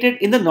concentrated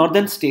in the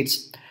northern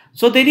states.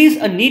 So there is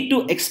a need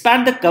to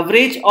expand the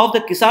coverage of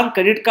the Kisan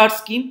credit card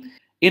scheme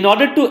in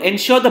order to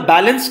ensure the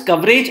balanced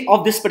coverage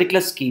of this particular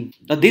scheme.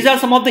 Now these are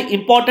some of the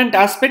important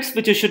aspects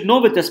which you should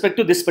know with respect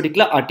to this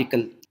particular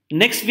article.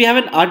 Next, we have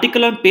an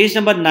article on page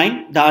number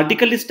 9. The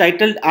article is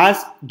titled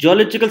as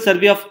Geological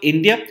Survey of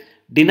India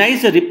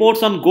denies the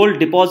reports on gold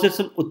deposits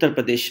in Uttar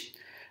Pradesh.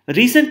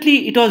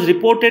 Recently, it was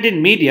reported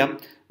in media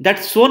that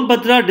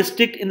Sonbhadra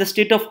district in the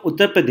state of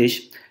Uttar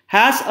Pradesh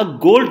has a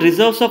gold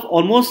reserves of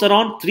almost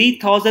around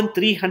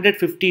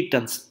 3,350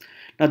 tons.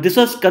 Now this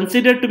was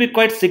considered to be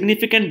quite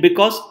significant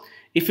because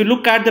if you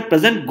look at the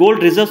present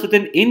gold reserves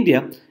within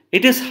India,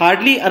 it is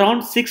hardly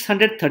around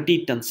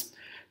 630 tons.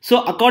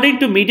 So according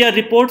to media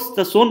reports,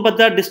 the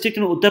Sonbhadra district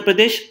in Uttar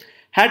Pradesh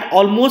had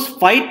almost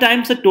 5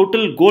 times the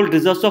total gold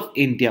reserves of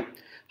India.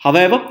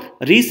 However,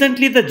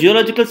 recently the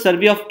Geological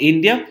Survey of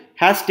India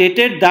has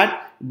stated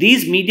that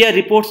these media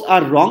reports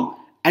are wrong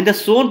and the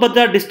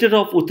Sonbhadra district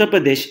of Uttar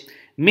Pradesh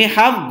may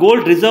have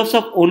gold reserves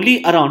of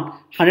only around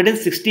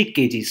 160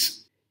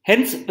 kgs.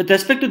 Hence, with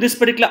respect to this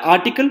particular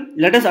article,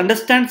 let us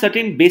understand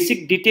certain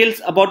basic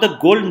details about the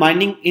gold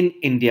mining in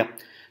India.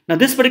 Now,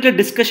 this particular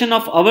discussion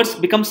of ours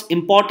becomes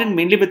important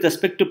mainly with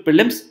respect to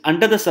prelims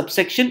under the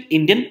subsection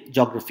Indian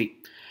Geography.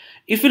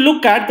 If you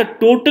look at the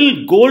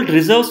total gold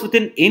reserves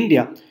within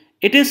India,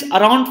 it is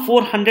around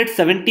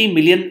 470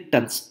 million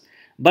tons.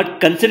 But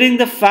considering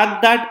the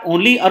fact that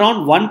only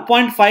around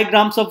 1.5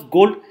 grams of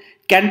gold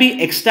can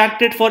be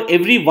extracted for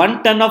every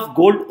 1 ton of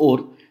gold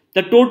ore,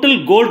 the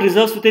total gold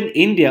reserves within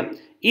India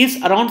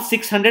is around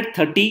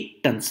 630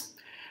 tons.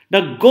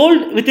 The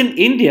gold within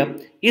India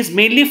is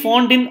mainly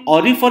found in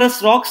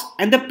auriferous rocks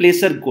and the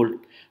placer gold.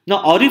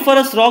 Now,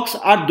 auriferous rocks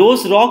are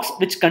those rocks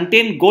which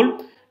contain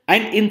gold,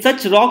 and in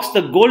such rocks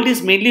the gold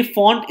is mainly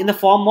found in the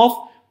form of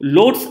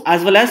lodes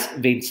as well as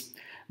veins.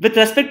 With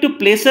respect to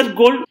placer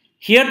gold,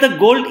 here the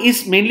gold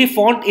is mainly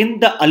found in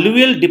the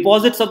alluvial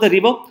deposits of the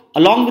river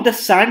along with the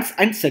sands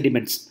and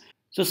sediments.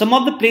 So some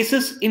of the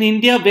places in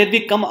India where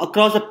we come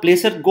across the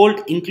placer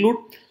gold include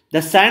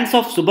the sands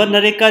of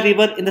Subarnareka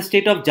river in the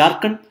state of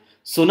Jharkhand,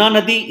 Sona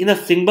Nadi in the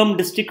Singhbhum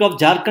district of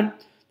Jharkhand,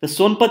 the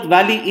Sonpat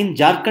valley in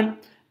Jharkhand,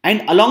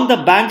 and along the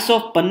banks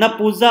of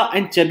Pannapuza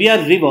and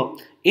Chabiyar river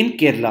in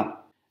Kerala.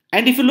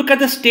 And if you look at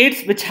the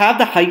states which have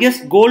the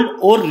highest gold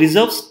ore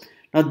reserves,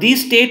 now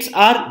these states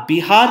are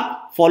Bihar,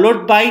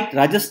 followed by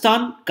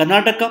Rajasthan,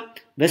 Karnataka,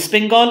 West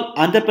Bengal,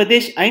 Andhra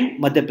Pradesh and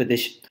Madhya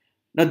Pradesh.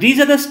 Now these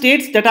are the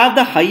states that have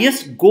the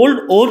highest gold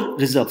ore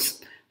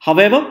reserves.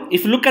 However,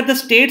 if you look at the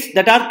states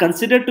that are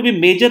considered to be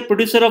major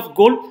producer of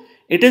gold,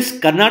 it is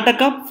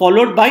Karnataka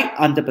followed by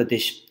Andhra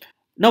Pradesh.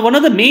 Now one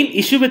of the main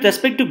issue with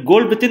respect to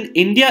gold within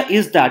India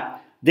is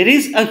that there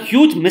is a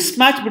huge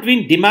mismatch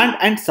between demand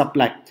and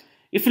supply.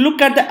 If you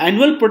look at the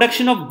annual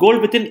production of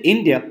gold within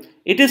India,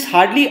 it is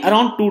hardly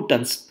around 2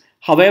 tons.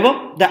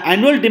 However, the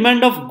annual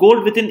demand of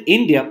gold within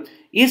India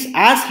is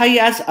as high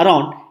as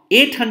around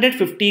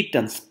 850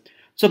 tons.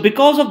 So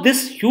because of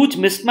this huge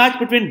mismatch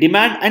between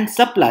demand and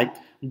supply,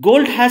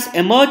 gold has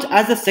emerged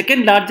as the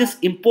second largest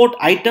import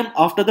item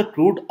after the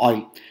crude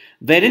oil,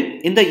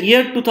 wherein in the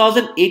year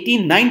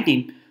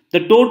 2018-19,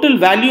 the total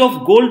value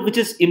of gold which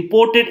is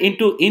imported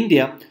into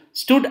India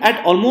stood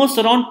at almost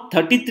around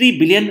 $33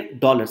 billion.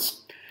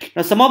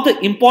 Now, some of the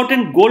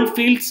important gold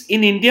fields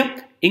in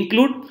India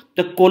include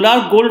the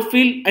Kolar gold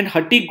field and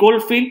Hatti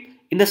gold field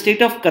in the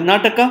state of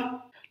Karnataka.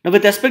 Now,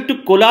 with respect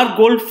to Kolar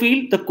gold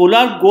field, the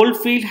Kolar gold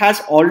field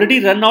has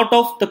already run out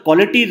of the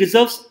quality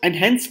reserves and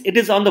hence it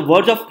is on the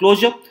verge of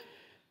closure.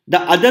 The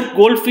other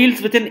gold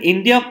fields within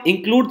India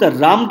include the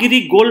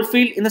Ramgiri gold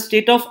field in the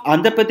state of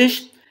Andhra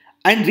Pradesh,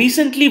 and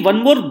recently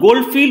one more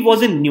gold field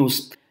was in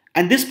news,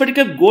 and this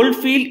particular gold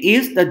field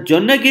is the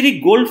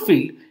Jonnagiri gold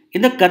field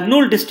in the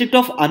Kurnool district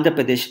of Andhra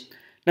Pradesh.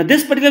 Now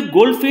this particular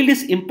gold field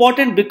is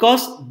important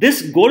because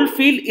this gold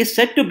field is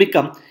said to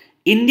become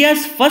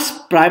India's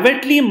first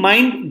privately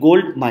mined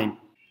gold mine.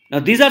 Now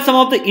these are some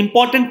of the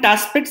important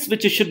aspects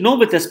which you should know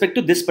with respect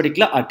to this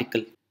particular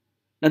article.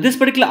 Now this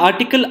particular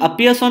article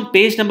appears on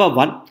page number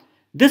 1.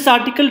 This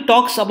article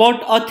talks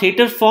about a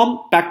theatre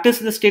form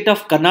practiced in the state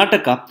of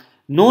Karnataka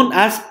known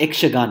as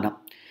Yakshagana.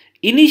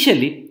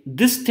 Initially,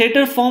 this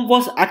theatre form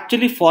was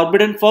actually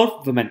forbidden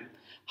for women.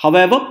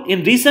 However,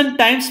 in recent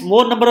times,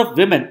 more number of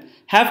women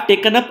have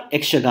taken up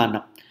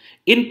Yakshagana.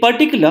 In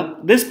particular,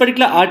 this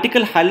particular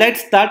article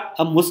highlights that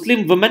a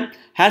Muslim woman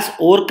has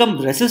overcome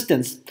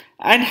resistance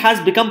and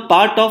has become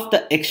part of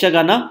the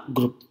Yakshagana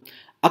group.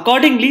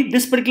 Accordingly,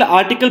 this particular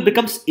article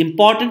becomes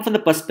important from the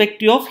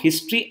perspective of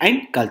history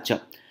and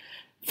culture.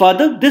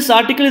 Further, this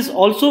article is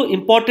also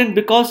important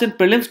because in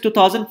prelims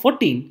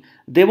 2014,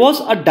 there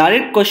was a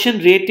direct question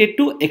related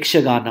to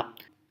Yakshagana.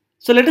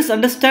 So let us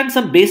understand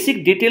some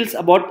basic details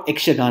about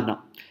Yakshagana.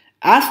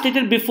 As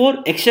stated before,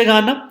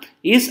 Yakshagana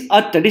is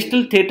a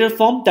traditional theatre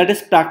form that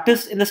is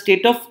practiced in the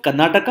state of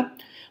Karnataka.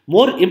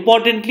 More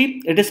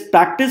importantly, it is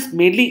practiced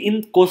mainly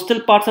in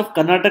coastal parts of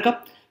Karnataka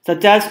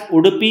such as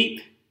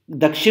Udupi,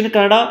 Dakshin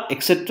Kannada,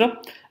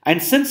 etc.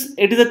 And since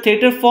it is a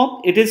theatre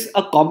form, it is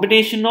a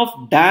combination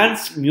of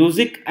dance,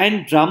 music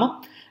and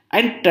drama.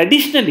 And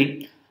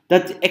traditionally, the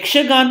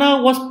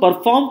Yakshagana was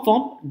performed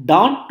from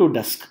dawn to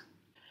dusk.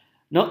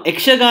 Now,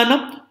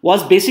 Yakshagana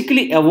was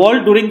basically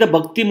evolved during the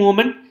Bhakti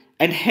movement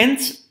and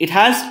hence it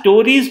has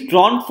stories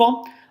drawn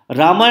from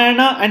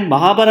Ramayana and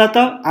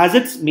Mahabharata as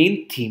its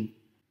main theme.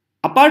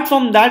 Apart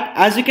from that,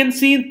 as you can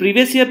see in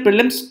previous year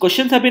prelims,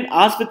 questions have been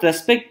asked with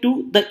respect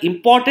to the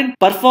important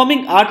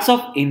performing arts of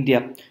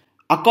India.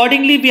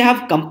 Accordingly, we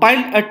have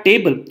compiled a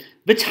table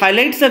which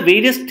highlights the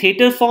various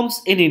theatre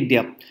forms in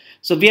India.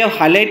 So we have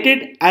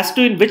highlighted as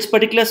to in which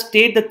particular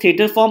state the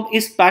theatre form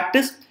is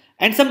practiced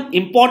and some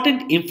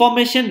important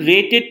information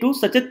related to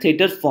such a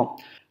theatre form.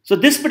 So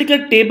this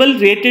particular table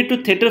related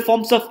to theatre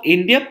forms of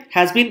India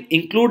has been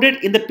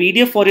included in the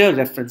PDF for your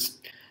reference.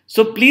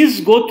 So please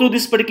go through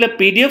this particular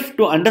PDF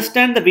to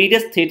understand the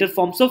various theatre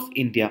forms of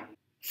India.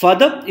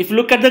 Further, if you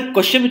look at the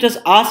question which was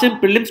asked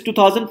in prelims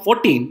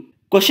 2014,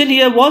 question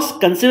here was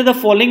consider the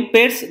following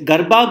pairs: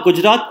 Garba,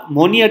 Gujarat,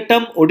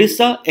 Mohiniyattam,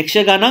 Odisha,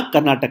 Yakshagana,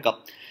 Karnataka.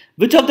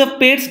 Which of the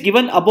pairs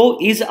given above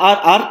is or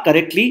are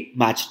correctly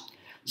matched?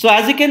 So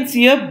as you can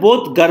see here,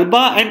 both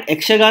Garba and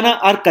Yakshagana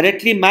are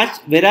correctly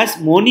matched, whereas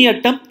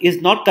Mohiniyattam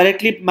is not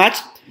correctly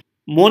matched.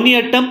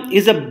 Mohiniyattam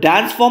is a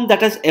dance form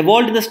that has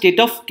evolved in the state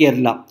of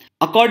Kerala.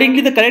 Accordingly,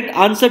 the correct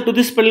answer to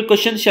this particular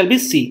question shall be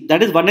C,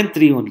 that is 1 and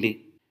 3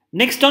 only.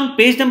 Next, on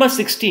page number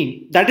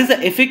 16, that is the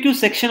FAQ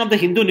section of the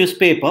Hindu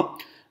newspaper,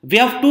 we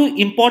have two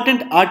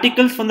important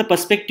articles from the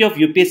perspective of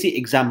UPSC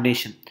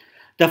examination.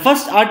 The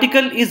first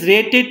article is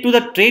related to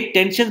the trade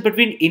tensions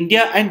between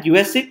India and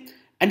USA,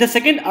 and the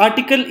second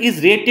article is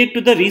related to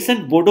the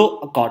recent Bodo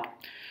Accord.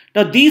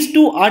 Now these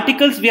two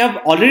articles we have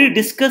already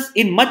discussed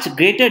in much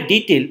greater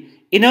detail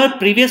in our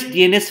previous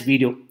DNS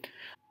video.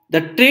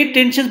 The trade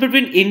tensions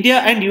between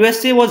India and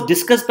USA was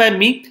discussed by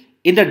me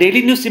in the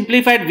Daily News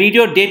Simplified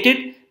video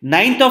dated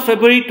 9th of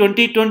February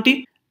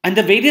 2020, and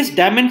the various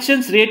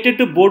dimensions related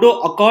to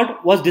Bodo Accord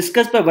was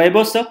discussed by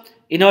Vaibhav sir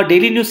in our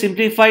Daily News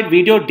Simplified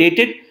video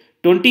dated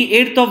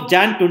 28th of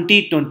Jan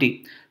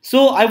 2020.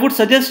 So I would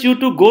suggest you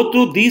to go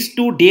through these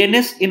two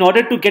DNS in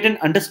order to get an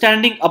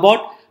understanding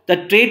about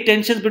the trade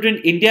tensions between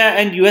India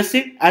and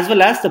USA as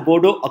well as the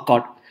Bodo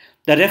Accord.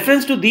 The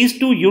reference to these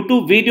two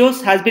YouTube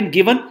videos has been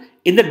given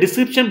in the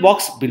description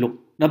box below.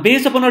 Now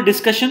based upon our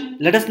discussion,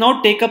 let us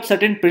now take up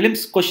certain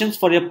prelims questions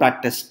for your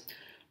practice.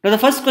 Now the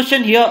first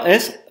question here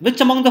is, which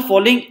among the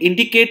following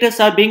indicators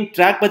are being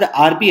tracked by the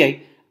RBI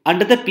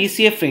under the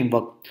PCA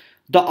framework?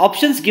 The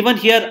options given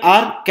here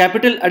are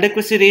capital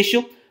adequacy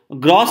ratio,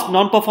 gross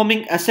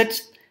non-performing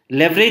assets,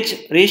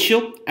 leverage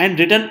ratio and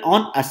return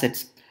on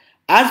assets.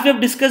 As we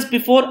have discussed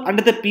before,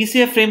 under the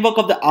PCA framework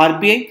of the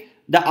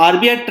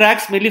RBI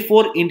tracks mainly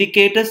four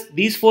indicators.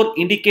 These four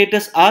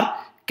indicators are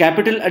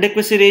capital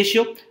adequacy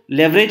ratio,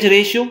 leverage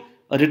ratio,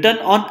 return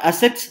on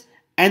assets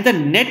and the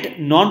net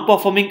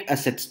non-performing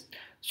assets.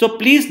 So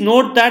please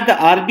note that the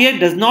RBI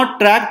does not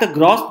track the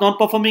gross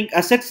non-performing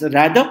assets,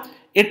 rather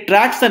it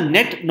tracks the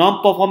net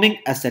non-performing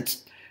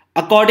assets.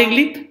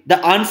 Accordingly,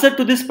 the answer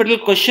to this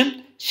particular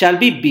question shall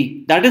be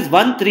B, that is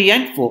 1, 3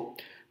 and 4.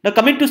 Now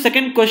coming to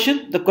second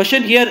question, the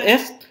question here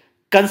is,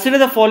 consider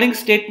the following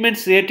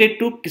statements related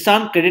to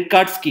KISAN credit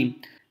card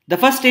scheme. The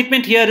first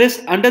statement here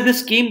is, under this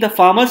scheme, the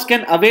farmers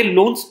can avail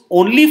loans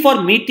only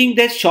for meeting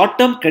their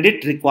short-term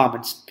credit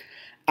requirements.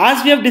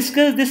 As we have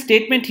discussed, this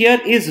statement here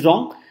is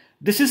wrong.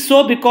 This is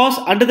so because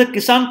under the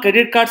KISAN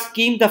credit card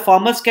scheme, the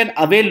farmers can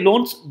avail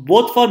loans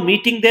both for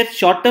meeting their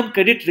short-term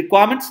credit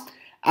requirements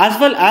as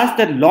well as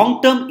their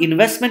long-term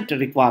investment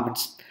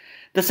requirements.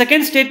 The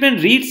second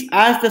statement reads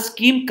as the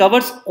scheme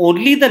covers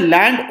only the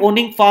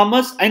land-owning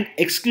farmers and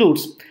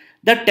excludes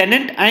the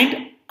tenant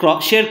and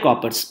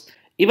sharecroppers.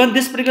 Even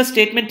this particular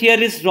statement here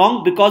is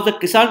wrong because the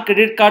KISAN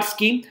credit card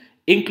scheme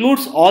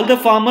includes all the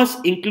farmers,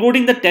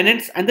 including the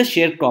tenants and the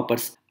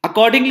sharecroppers.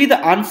 Accordingly,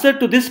 the answer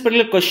to this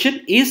particular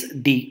question is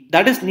D,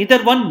 that is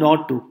neither 1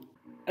 nor 2.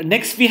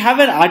 Next, we have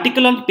an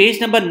article on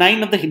page number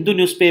 9 of the Hindu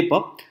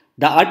newspaper.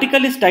 The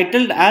article is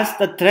titled as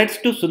the threats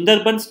to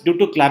Sunderbans due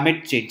to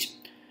climate change.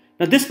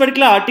 Now, this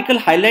particular article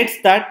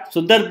highlights that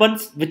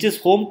Sunderbans, which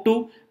is home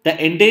to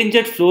the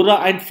endangered flora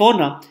and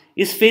fauna,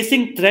 is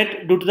facing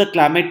threat due to the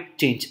climate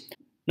change.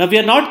 Now, we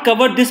have not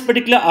covered this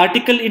particular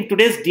article in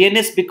today's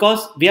DNS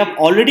because we have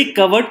already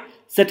covered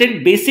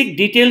certain basic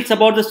details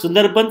about the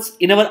Sunderbans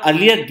in our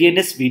earlier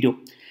DNS video.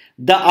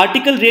 The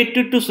article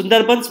related to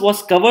Sunderbans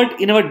was covered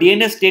in our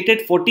DNS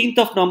dated 14th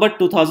of November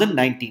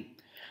 2019.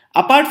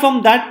 Apart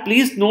from that,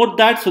 please note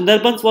that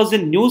Sunderbans was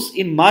in news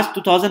in March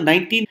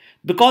 2019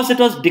 because it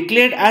was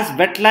declared as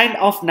wetland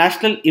of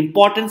national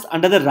importance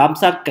under the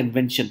Ramsar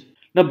Convention.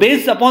 Now,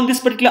 based upon this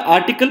particular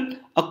article,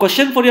 a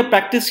question for your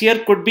practice here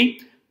could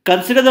be,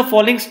 consider the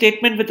following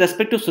statement with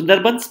respect to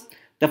Sunderbans.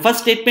 The first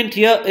statement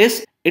here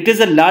is, it is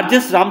the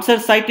largest Ramsar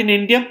site in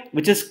India,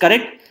 which is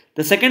correct.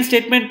 The second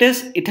statement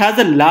is, it has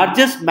the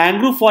largest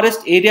mangrove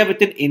forest area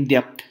within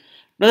India.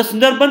 Now the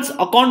Sunderbans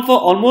account for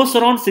almost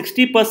around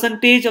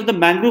 60% of the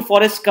mangrove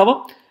forest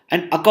cover,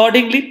 and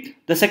accordingly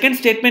the second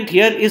statement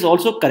here is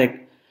also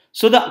correct.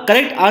 So the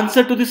correct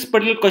answer to this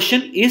particular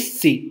question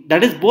is C,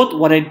 that is both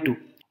 1 and 2.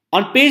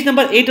 On page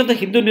number 8 of the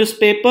Hindu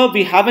newspaper,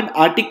 we have an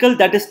article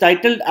that is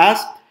titled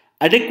as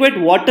Adequate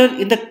Water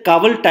in the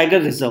Kawal Tiger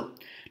Reserve.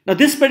 Now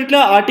this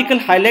particular article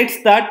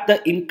highlights that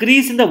the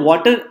increase in the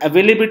water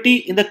availability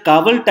in the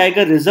Kawal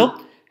Tiger Reserve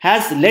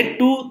has led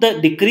to the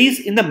decrease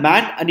in the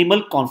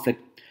man-animal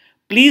conflict.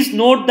 Please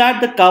note that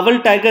the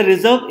Kawal Tiger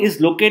Reserve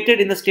is located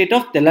in the state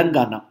of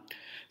Telangana.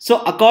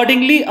 So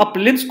accordingly, a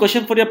prelims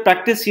question for your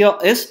practice here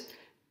is,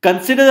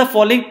 consider the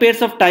following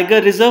pairs of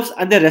tiger reserves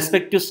and their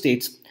respective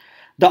states.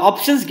 The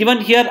options given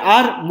here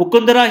are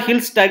Mukundara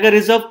Hills Tiger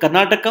Reserve,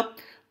 Karnataka,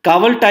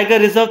 Kawal Tiger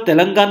Reserve,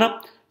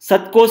 Telangana,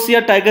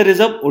 Satkosia Tiger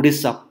Reserve,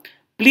 Odisha.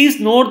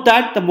 Please note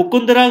that the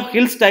Mukundara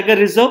Hills Tiger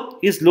Reserve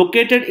is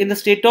located in the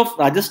state of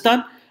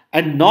Rajasthan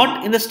and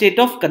not in the state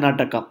of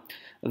Karnataka.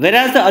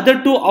 Whereas the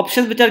other two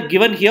options which are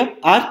given here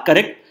are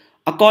correct.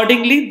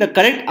 Accordingly, the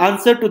correct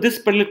answer to this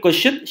particular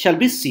question shall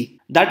be C.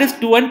 That is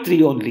 2 and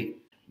 3 only.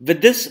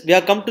 With this, we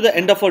have come to the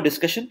end of our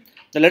discussion.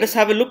 Now let us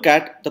have a look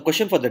at the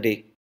question for the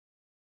day.